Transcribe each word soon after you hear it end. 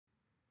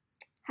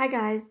Hi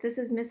guys, this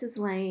is Mrs.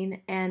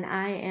 Lane and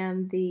I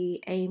am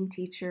the AIM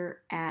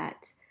teacher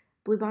at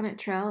Bluebonnet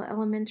Trail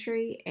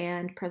Elementary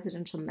and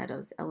Presidential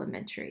Meadows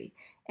Elementary.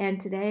 And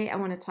today I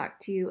want to talk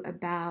to you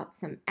about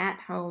some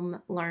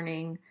at-home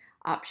learning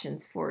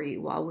options for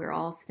you while we're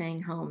all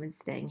staying home and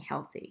staying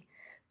healthy.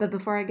 But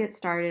before I get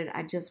started,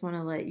 I just want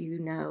to let you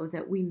know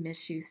that we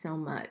miss you so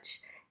much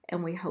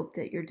and we hope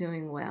that you're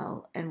doing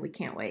well, and we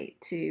can't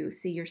wait to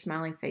see your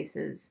smiling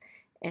faces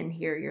and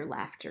hear your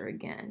laughter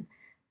again.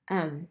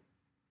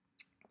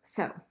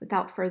 So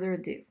without further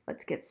ado,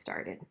 let's get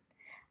started.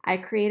 I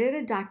created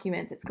a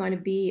document that's going to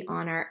be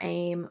on our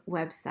AIM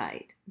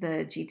website.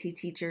 The GT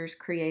teachers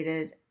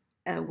created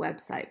a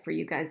website for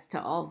you guys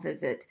to all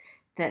visit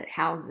that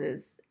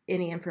houses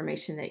any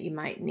information that you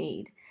might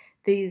need.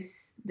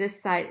 This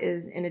site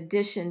is in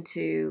addition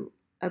to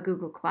a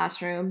Google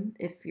Classroom,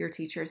 if your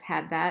teachers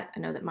had that.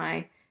 I know that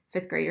my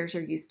fifth graders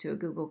are used to a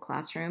Google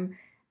Classroom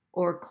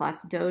or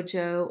Class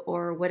Dojo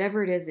or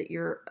whatever it is that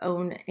your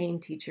own AIM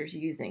teacher's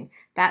using.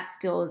 That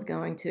still is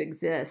going to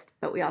exist,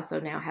 but we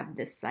also now have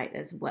this site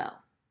as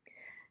well.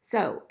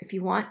 So if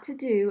you want to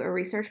do a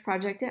research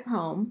project at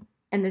home,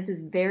 and this is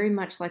very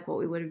much like what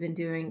we would have been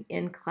doing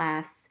in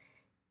class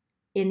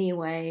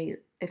anyway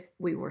if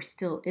we were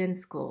still in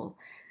school,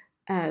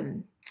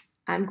 I'm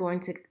going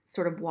to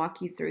sort of walk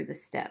you through the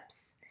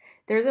steps.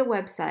 There's a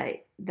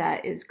website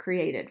that is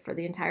created for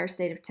the entire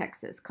state of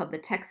Texas called the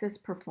Texas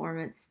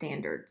Performance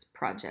Standards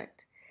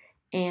Project.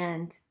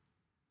 And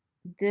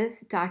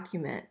this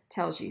document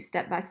tells you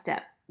step by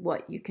step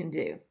what you can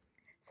do.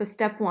 So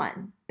step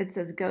one, it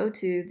says go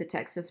to the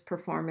Texas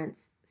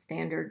Performance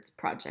Standards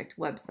Project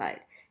website.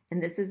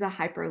 And this is a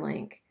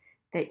hyperlink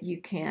that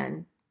you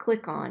can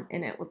click on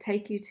and it will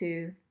take you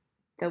to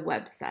the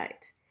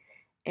website.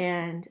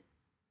 And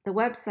the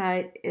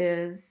website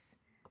is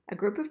a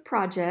group of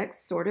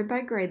projects sorted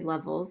by grade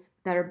levels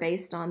that are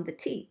based on the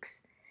TEKS.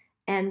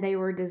 And they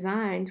were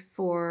designed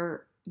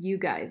for you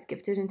guys,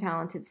 gifted and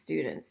talented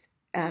students,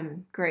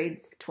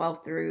 grades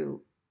 12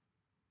 through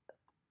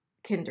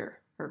kinder,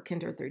 or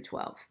kinder through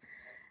 12.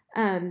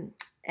 And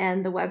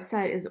the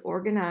website is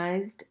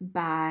organized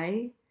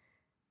by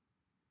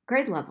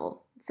grade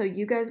level. So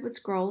you guys would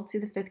scroll to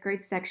the fifth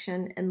grade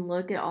section and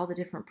look at all the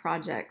different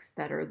projects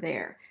that are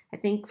there. I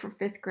think for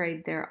fifth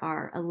grade there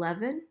are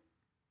 11,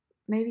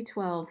 maybe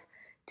 12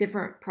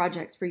 different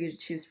projects for you to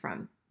choose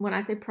from. When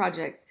I say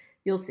projects,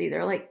 you'll see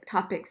they're like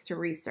topics to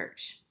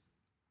research.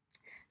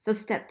 So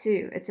step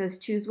two, it says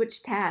choose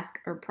which task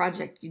or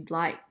project you'd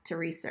like to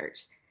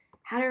research.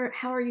 How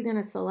are you going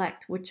to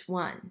select which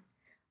one?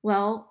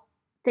 Well,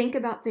 think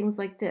about things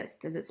like this.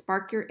 Does it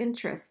spark your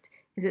interest?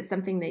 Is it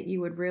something that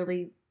you would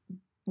really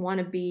want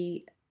to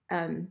be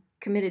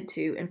committed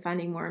to and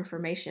finding more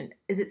information?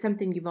 Is it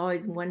something you've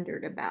always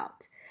wondered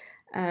about?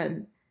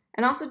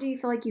 And also, do you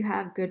feel like you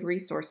have good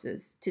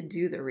resources to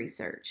do the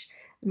research?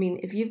 I mean,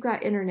 if you've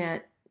got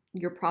internet,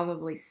 you're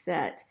probably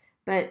set.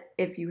 But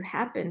if you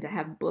happen to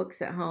have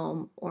books at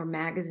home or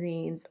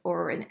magazines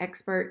or an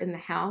expert in the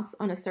house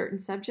on a certain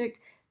subject,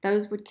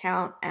 those would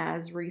count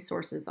as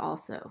resources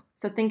also.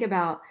 So think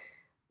about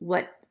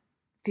what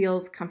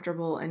feels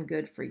comfortable and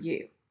good for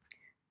you.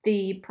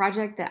 The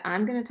project that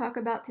I'm going to talk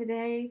about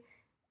today,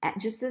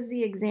 just as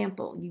the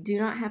example, you do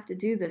not have to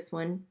do this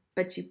one,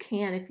 but you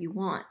can if you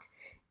want,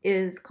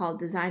 is called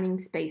Designing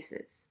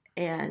Spaces.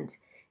 And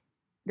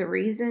the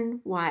reason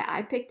why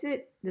I picked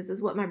it, this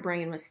is what my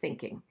brain was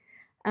thinking.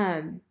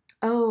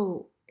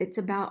 Oh, it's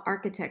about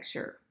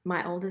architecture.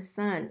 My oldest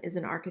son is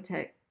an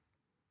architect,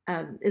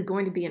 is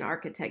going to be an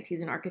architect.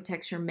 He's an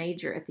architecture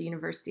major at the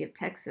University of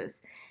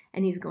Texas,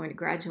 and he's going to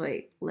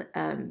graduate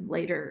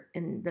later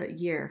in the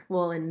year,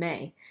 well, in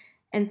May.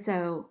 And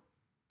so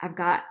I've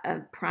got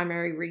a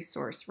primary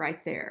resource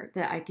right there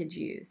that I could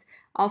use.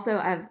 Also,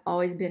 I've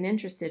always been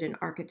interested in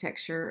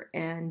architecture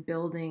and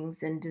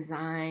buildings and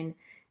design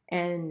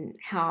and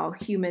how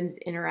humans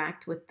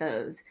interact with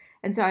those.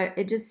 And so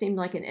it just seemed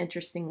like an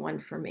interesting one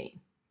for me.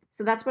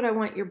 So that's what I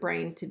want your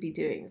brain to be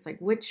doing. It's like,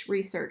 which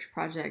research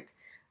project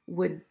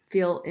would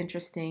feel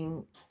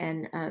interesting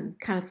and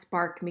kind of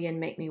spark me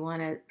and make me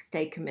want to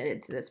stay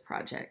committed to this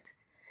project.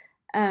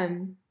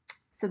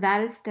 So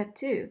that is step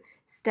two.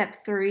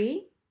 Step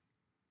three,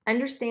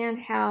 understand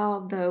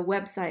how the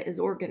website is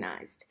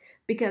organized,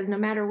 because no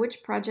matter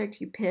which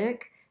project you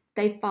pick,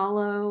 they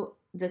follow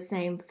the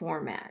same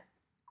format.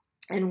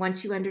 And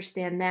once you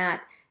understand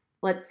that,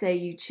 let's say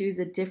you choose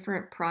a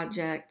different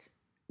project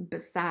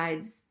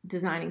besides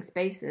designing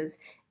spaces,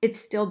 it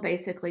still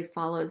basically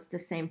follows the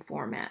same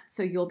format.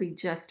 So you'll be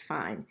just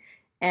fine.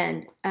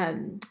 And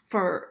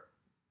for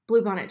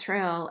Bluebonnet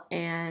Trail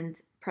and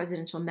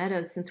Presidential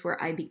Meadows, since we're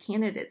IB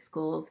candidate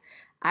schools,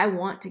 I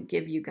want to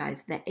give you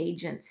guys the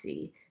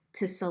agency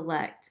to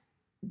select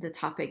the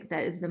topic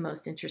that is the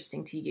most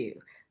interesting to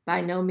you.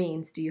 By no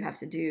means do you have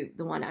to do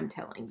the one I'm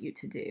telling you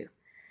to do.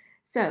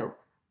 So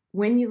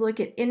when you look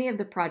at any of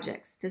the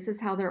projects, this is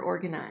how they're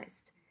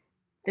organized.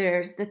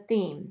 There's the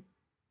theme,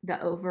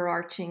 the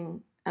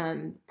overarching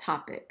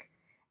topic.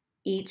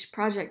 Each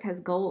project has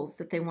goals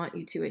that they want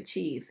you to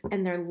achieve,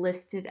 and they're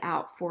listed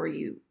out for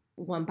you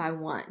one by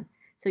one.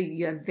 So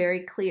you have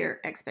very clear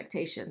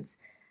expectations.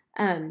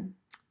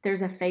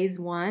 There's a phase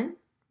one,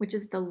 which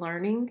is the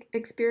learning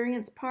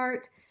experience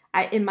part.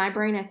 In my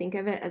brain, I think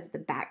of it as the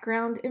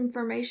background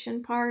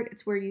information part.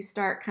 It's where you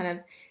start kind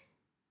of,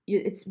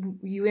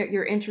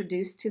 you're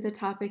introduced to the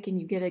topic and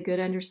you get a good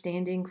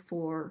understanding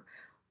for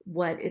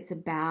what it's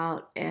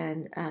about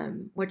and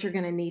what you're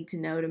going to need to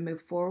know to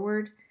move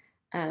forward.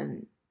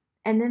 And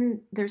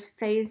then there's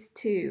phase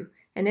two,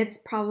 and it's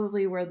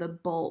probably where the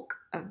bulk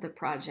of the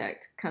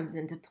project comes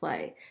into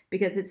play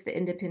because it's the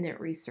independent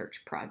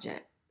research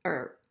project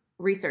or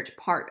research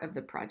part of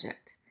the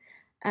project.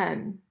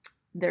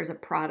 There's a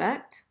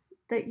product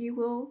that you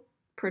will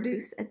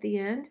produce at the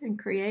end and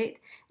create,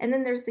 and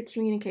then there's the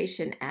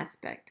communication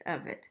aspect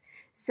of it.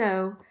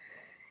 So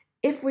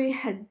if we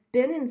had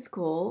been in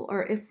school,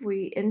 or if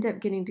we end up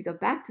getting to go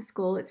back to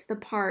school, it's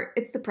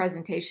the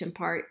presentation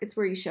part. It's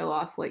where you show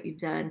off what you've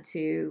done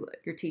to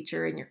your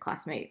teacher and your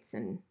classmates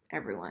and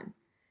everyone.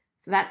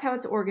 So that's how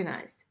it's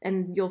organized,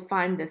 and you'll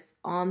find this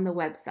on the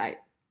website.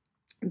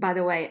 By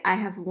the way, I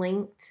have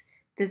linked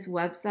this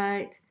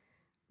website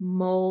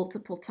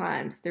multiple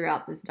times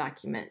throughout this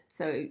document,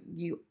 so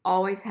you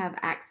always have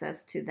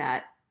access to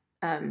that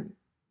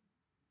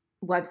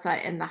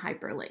website and the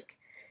hyperlink.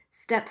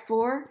 Step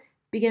 4,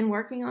 begin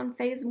working on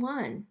phase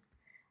 1.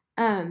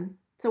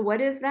 So what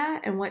is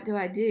that and what do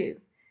I do?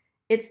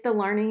 It's the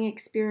learning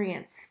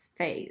experience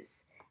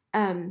phase.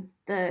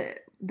 The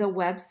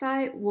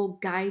website will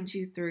guide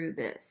you through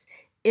this.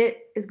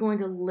 It is going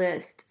to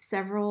list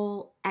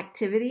several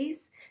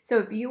activities. So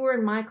if you were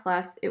in my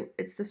class,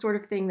 it's the sort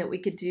of thing that we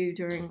could do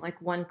during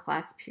like one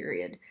class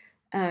period.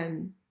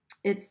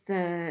 It's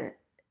the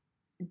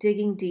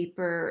digging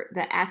deeper,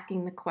 the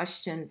asking the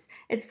questions.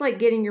 It's like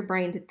getting your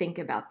brain to think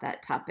about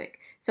that topic.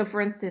 So for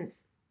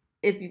instance,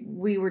 if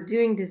we were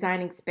doing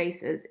designing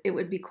spaces, it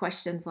would be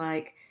questions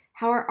like,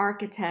 how are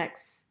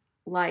architects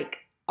like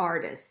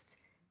artists?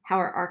 How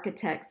are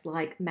architects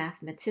like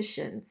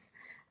mathematicians?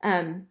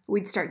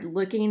 We'd start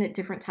looking at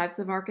different types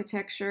of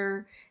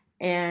architecture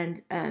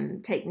and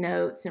take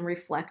notes and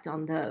reflect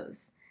on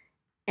those.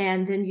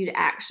 And then you'd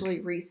actually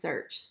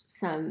research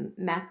some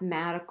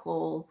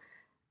mathematical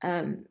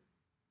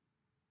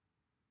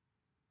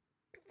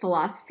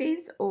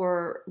philosophies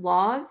or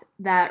laws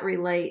that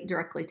relate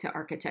directly to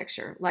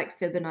architecture, like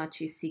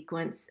Fibonacci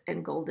sequence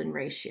and golden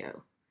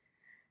ratio.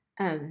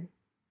 And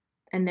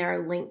there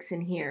are links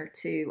in here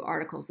to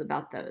articles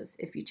about those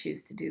if you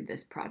choose to do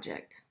this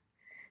project.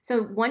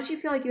 So once you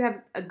feel like you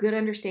have a good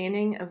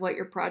understanding of what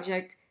your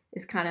project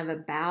is kind of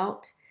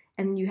about,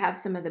 and you have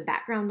some of the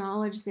background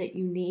knowledge that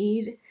you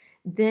need,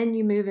 then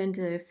you move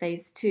into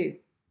phase 2.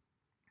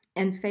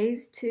 And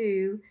phase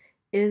 2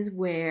 is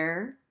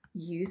where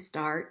you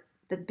start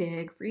the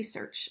big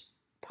research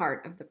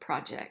part of the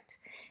project.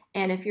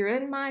 And if you're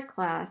in my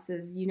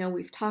classes, you know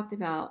we've talked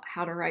about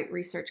how to write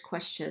research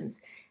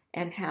questions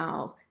and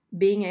how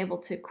being able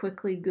to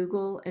quickly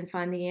Google and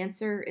find the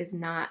answer is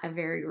not a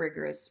very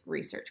rigorous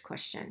research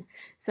question.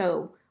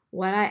 So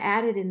what I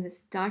added in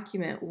this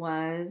document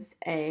was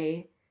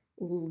a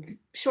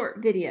short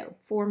video,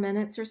 4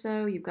 minutes or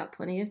so. You've got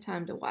plenty of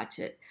time to watch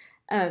it.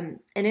 And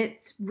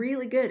it's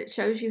really good. It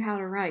shows you how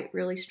to write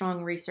really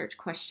strong research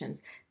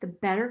questions. The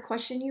better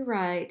question you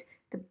write,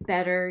 the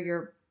better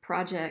your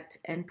project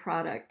and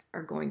product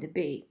are going to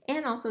be.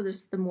 And also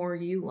the more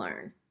you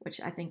learn,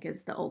 which I think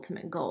is the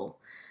ultimate goal.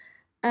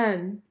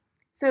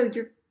 So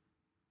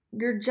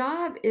your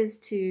job is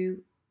to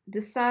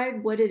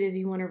decide what it is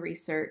you want to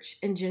research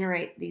and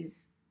generate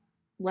these,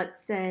 let's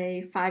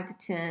say, 5 to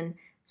 10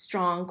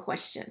 strong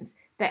questions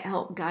that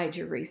help guide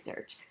your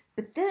research.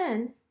 But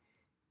then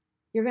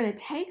you're going to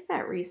take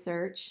that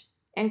research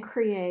and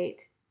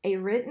create a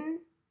written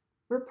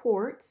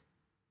report,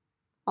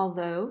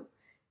 although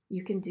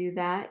you can do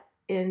that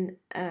in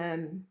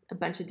a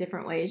bunch of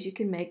different ways. You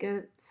can make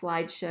a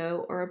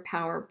slideshow or a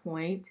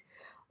PowerPoint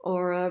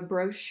or a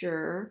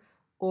brochure,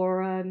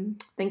 or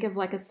think of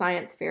like a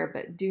science fair,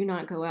 but do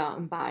not go out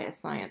and buy a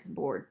science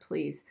board,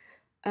 please.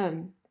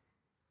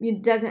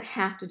 It doesn't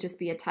have to just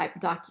be a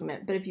typed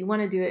document, but if you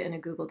want to do it in a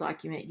Google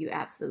document, you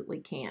absolutely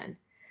can.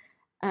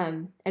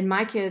 And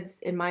my kids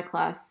in my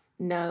class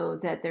know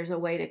that there's a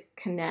way to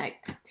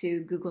connect to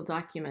Google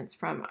Documents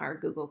from our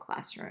Google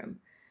Classroom.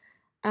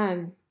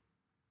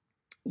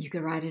 You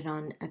could write it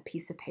on a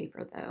piece of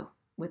paper, though,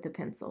 with a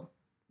pencil.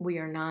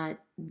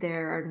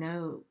 There are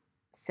no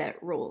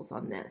set rules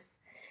on this.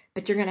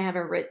 But you're going to have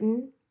a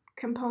written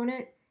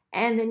component,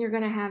 and then you're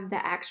going to have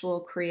the actual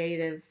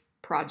creative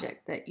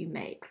project that you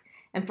make.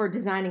 And for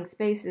designing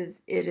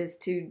spaces, it is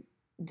to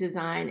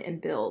design and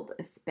build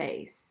a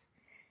space.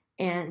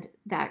 And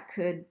that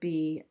could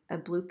be a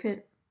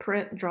blueprint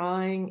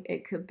drawing.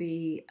 It could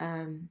be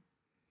an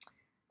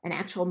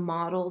actual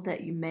model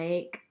that you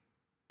make.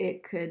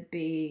 It could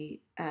be,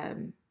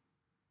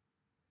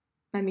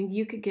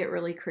 you could get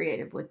really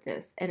creative with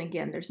this. And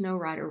again, there's no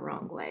right or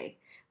wrong way.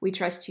 We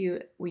trust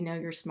you. We know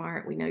you're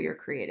smart. We know you're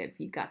creative.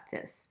 You got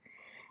this.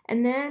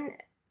 And then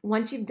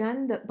once you've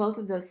done both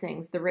of those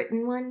things, the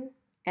written one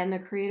and the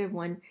creative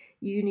one,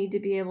 you need to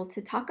be able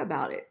to talk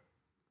about it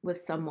with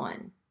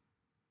someone.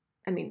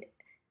 I mean,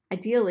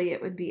 ideally,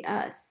 it would be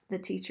us, the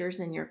teachers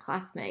and your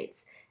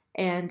classmates.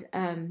 And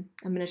I'm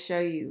going to show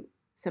you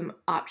some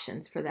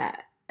options for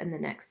that in the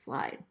next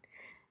slide.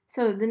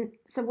 So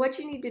what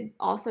you need to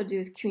also do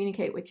is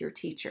communicate with your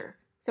teacher.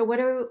 So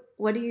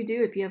what do you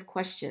do if you have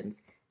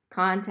questions?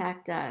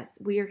 Contact us.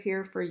 We are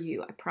here for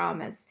you, I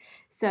promise.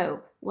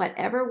 So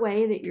whatever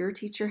way that your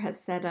teacher has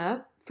set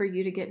up for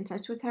you to get in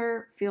touch with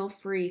her, feel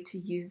free to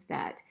use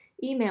that.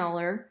 Email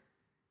her,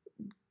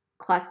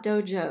 Class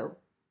Dojo,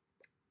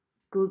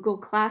 Google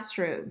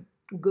Classroom,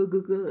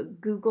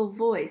 Google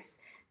Voice.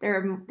 There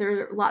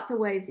are lots of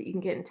ways that you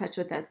can get in touch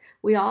with us.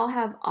 We all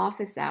have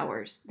office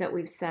hours that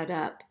we've set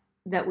up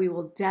that we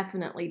will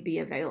definitely be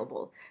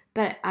available.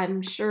 But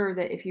I'm sure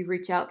that if you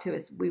reach out to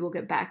us, we will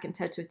get back in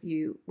touch with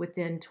you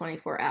within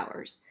 24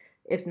 hours,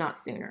 if not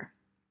sooner.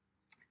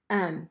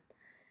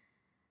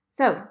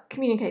 So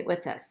communicate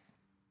with us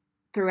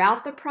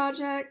throughout the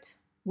project,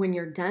 when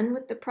you're done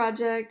with the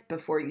project,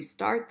 before you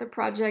start the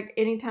project,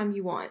 anytime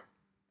you want.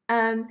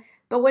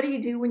 But what do you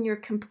do when you're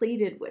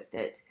completed with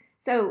it?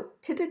 So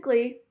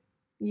typically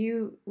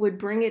you would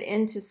bring it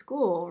into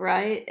school,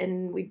 right?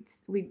 And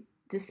we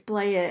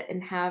display it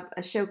and have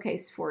a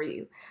showcase for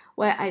you.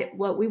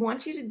 What we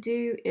want you to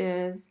do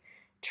is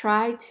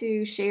try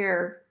to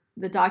share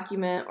the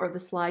document or the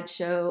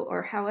slideshow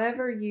or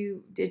however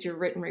you did your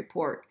written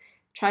report.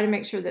 Try to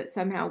make sure that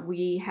somehow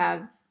we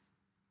have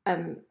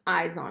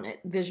eyes on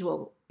it,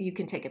 visual. You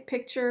can take a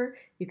picture,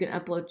 you can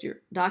upload your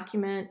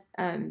document.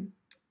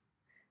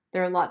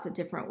 There are lots of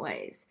different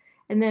ways.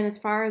 And then as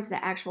far as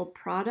the actual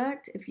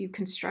product, if you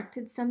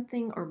constructed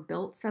something or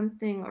built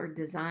something or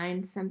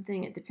designed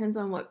something, it depends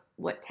on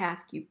what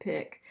task you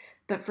pick.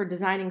 But for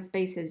designing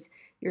spaces,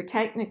 you're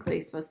technically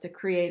supposed to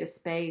create a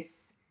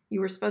space. You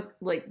were supposed,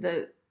 like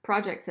the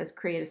project says,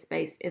 create a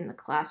space in the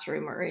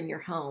classroom or in your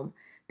home,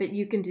 but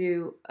you can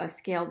do a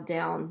scaled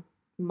down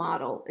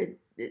model.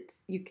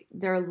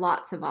 There are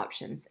lots of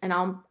options, and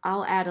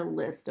I'll add a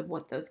list of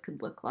what those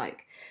could look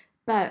like.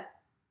 But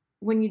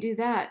when you do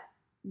that,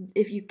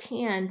 if you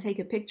can, take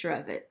a picture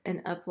of it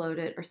and upload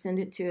it or send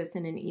it to us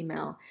in an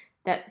email.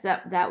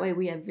 That way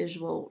we have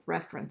visual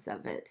reference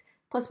of it.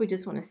 Plus, we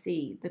just want to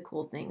see the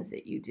cool things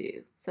that you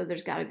do. So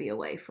there's got to be a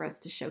way for us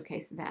to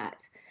showcase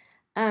that.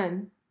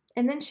 And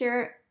then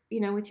share it,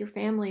 with your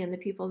family and the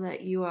people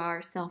that you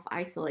are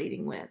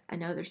self-isolating with. I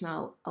know there's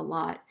not a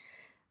lot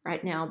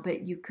right now,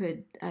 but you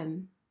could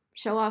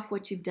show off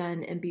what you've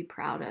done and be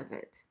proud of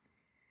it.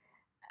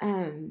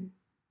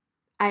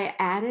 I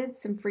added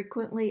some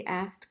frequently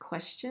asked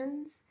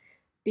questions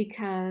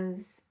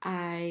because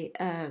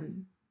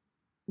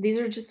these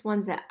are just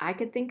ones that I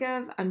could think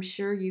of. I'm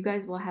sure you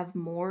guys will have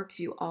more because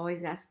you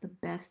always ask the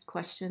best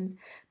questions.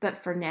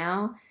 But for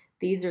now,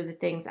 these are the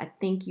things I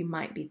think you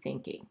might be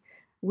thinking.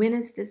 When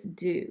is this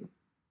due?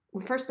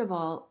 Well, first of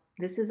all,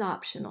 this is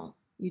optional.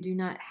 You do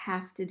not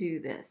have to do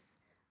this.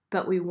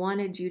 But we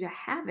wanted you to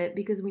have it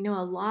because we know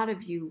a lot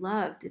of you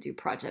love to do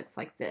projects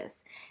like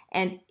this.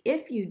 And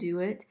if you do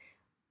it,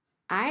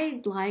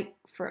 I'd like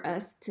for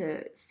us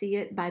to see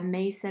it by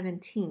May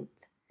 17th.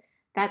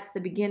 That's the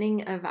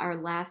beginning of our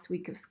last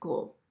week of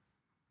school.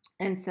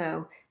 And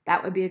so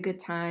that would be a good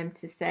time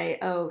to say,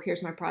 oh,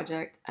 here's my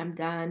project, I'm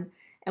done.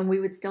 And we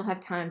would still have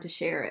time to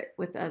share it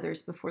with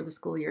others before the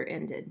school year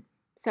ended.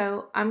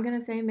 So I'm going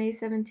to say May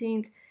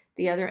 17th.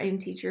 The other AIM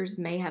teachers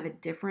may have a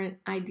different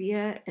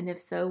idea, and if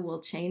so,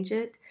 we'll change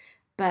it.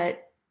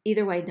 But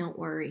either way, don't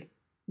worry.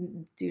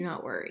 Do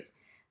not worry.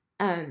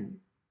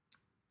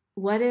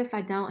 What if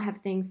I don't have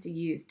things to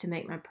use to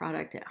make my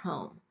product at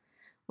home?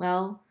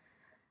 Well,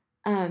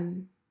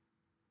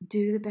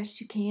 do the best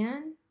you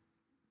can.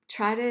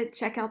 Try to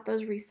check out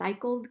those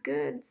recycled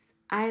goods.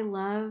 I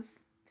love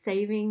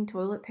saving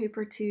toilet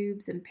paper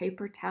tubes and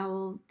paper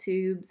towel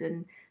tubes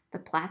and the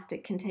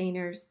plastic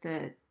containers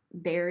that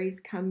berries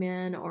come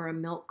in, or a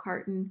milk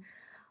carton,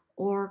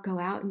 or go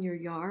out in your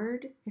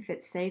yard if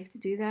it's safe to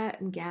do that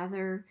and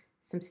gather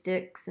some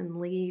sticks and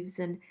leaves.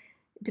 And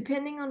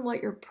depending on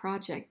what your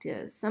project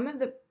is, some of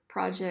the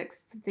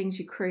projects, the things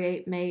you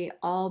create may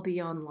all be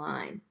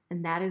online,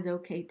 and that is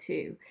okay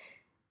too.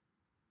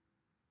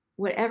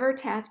 Whatever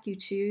task you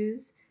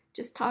choose,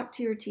 just talk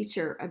to your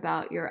teacher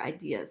about your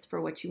ideas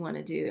for what you want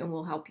to do, and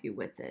we'll help you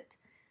with it.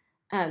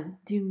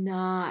 Do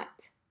not,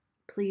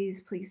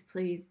 please, please,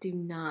 please do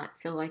not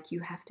feel like you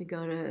have to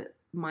go to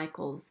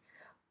Michael's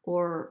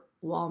or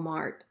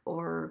Walmart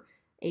or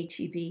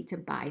HEB to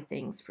buy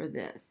things for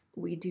this.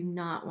 We do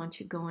not want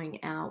you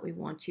going out. We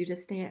want you to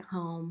stay at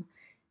home,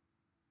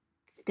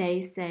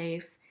 stay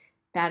safe.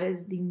 That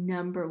is the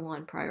number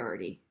one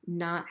priority,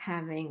 not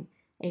having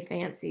a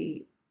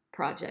fancy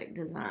project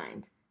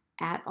designed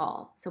at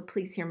all. So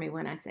please hear me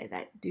when I say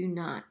that. Do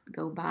not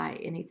go buy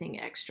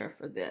anything extra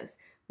for this.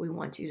 We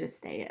want you to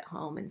stay at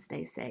home and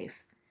stay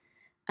safe.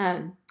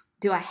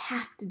 Do I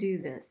have to do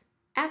this?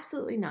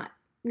 Absolutely not.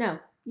 No,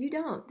 you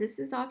don't. This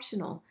is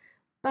optional.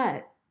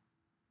 But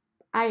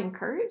I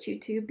encourage you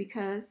to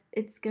because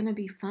it's going to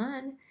be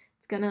fun.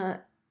 It's going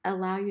to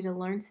allow you to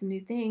learn some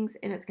new things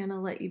and it's going to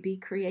let you be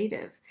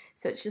creative.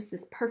 So it's just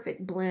this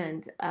perfect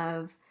blend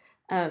of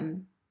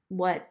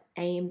what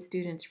AIM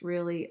students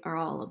really are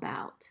all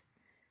about.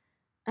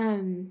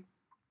 Um,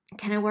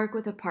 can I work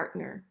with a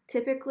partner?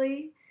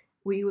 Typically,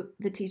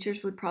 the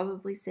teachers would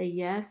probably say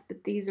yes,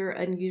 but these are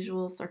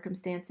unusual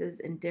circumstances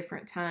and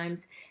different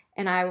times,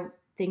 and I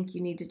think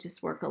you need to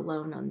just work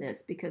alone on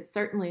this because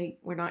certainly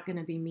we're not going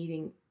to be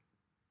meeting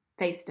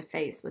face to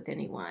face with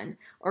anyone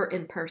or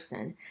in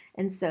person,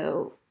 and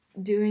so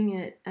doing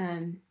it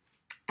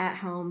at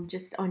home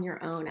just on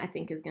your own, I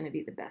think, is going to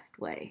be the best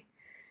way.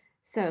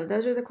 So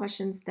those are the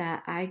questions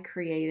that I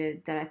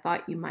created that I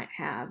thought you might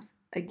have.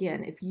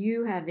 Again, if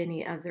you have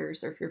any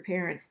others or if your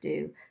parents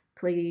do,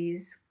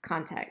 please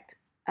contact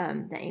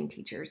the AIM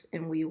teachers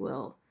and we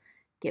will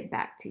get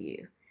back to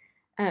you.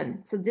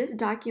 So this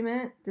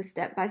document, the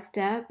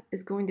step-by-step,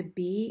 is going to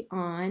be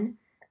on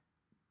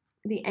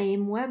the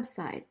AIM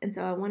website. And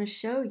so I want to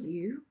show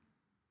you,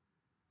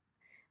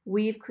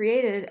 we've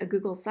created a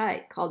Google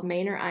site called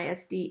Manor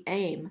ISD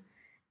AIM.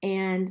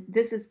 And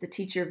this is the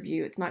teacher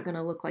view. It's not going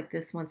to look like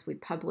this once we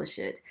publish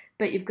it.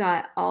 But you've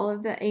got all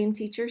of the AIM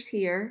teachers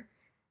here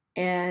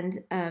and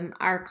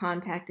our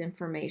contact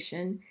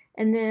information.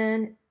 And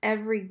then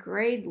every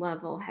grade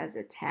level has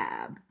a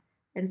tab.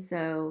 And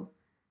so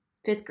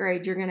 5th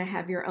grade, you're going to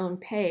have your own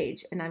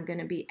page, and I'm going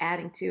to be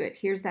adding to it.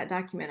 Here's that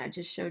document I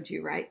just showed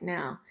you right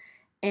now.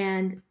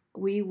 And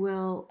we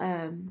will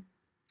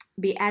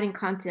be adding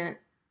content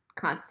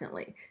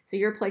constantly. So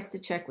your place to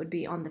check would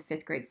be on the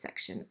 5th grade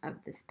section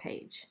of this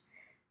page.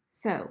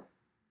 So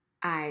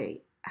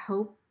I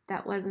hope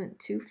that wasn't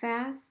too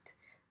fast,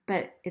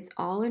 but it's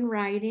all in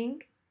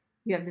writing.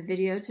 You have the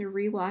video to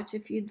rewatch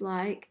if you'd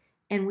like,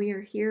 and we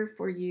are here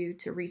for you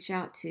to reach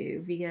out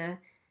to via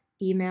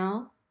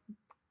email,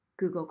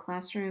 Google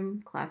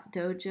Classroom, Class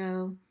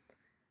Dojo,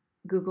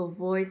 Google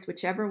Voice,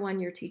 whichever one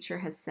your teacher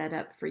has set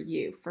up for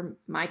you. For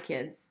my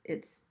kids,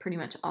 it's pretty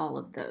much all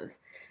of those.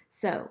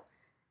 So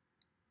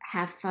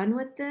have fun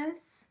with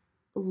this,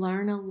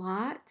 learn a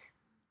lot,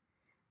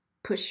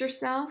 push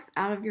yourself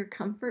out of your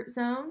comfort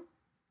zone,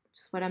 which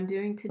is what I'm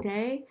doing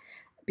today.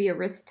 Be a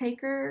risk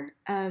taker,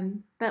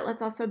 but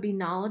let's also be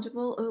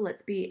knowledgeable. Oh,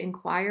 let's be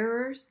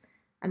inquirers.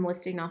 I'm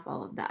listing off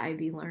all of the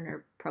IB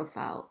Learner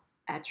profile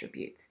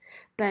attributes.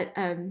 But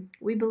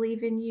we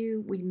believe in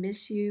you, we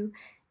miss you,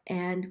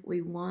 and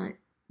we want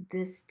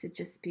this to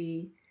just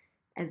be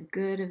as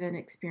good of an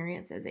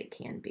experience as it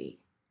can be.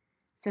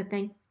 So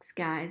thanks,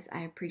 guys.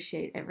 I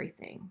appreciate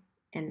everything,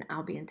 and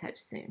I'll be in touch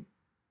soon.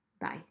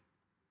 Bye.